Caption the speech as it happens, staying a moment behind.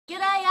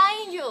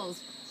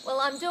Angels. Well,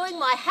 I'm doing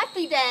my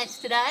happy dance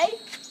today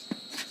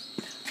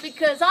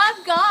because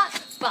I've got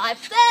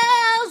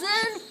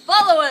 5,000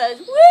 followers.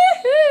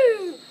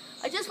 Woohoo!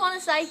 I just want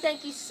to say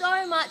thank you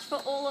so much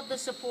for all of the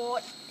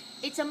support.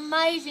 It's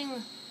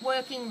amazing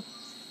working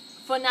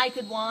for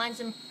Naked Wines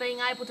and being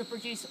able to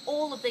produce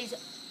all of these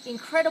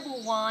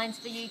incredible wines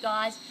for you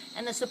guys,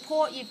 and the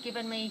support you've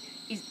given me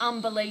is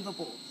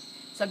unbelievable.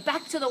 So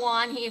back to the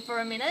wine here for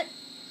a minute.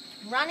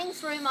 Running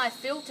through my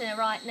filter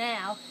right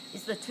now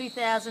is the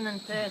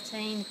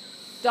 2013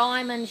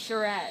 Diamond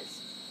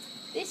Shiraz.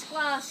 This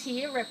glass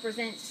here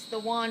represents the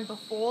wine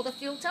before the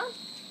filter,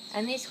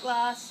 and this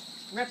glass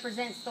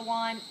represents the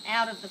wine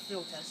out of the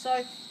filter.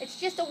 So it's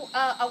just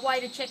a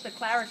way to check the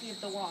clarity of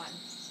the wine.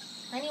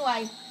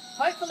 Anyway,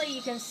 hopefully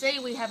you can see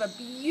we have a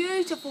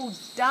beautiful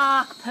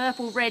dark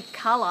purple red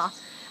colour,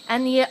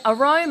 and the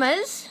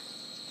aromas,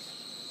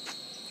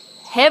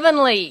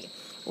 heavenly.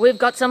 We've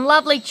got some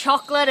lovely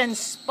chocolate and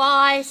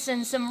spice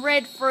and some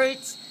red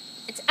fruits.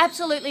 It's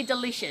absolutely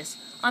delicious.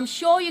 I'm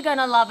sure you're going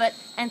to love it,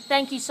 and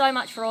thank you so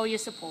much for all your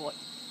support.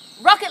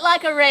 Rock it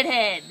like a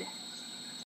redhead!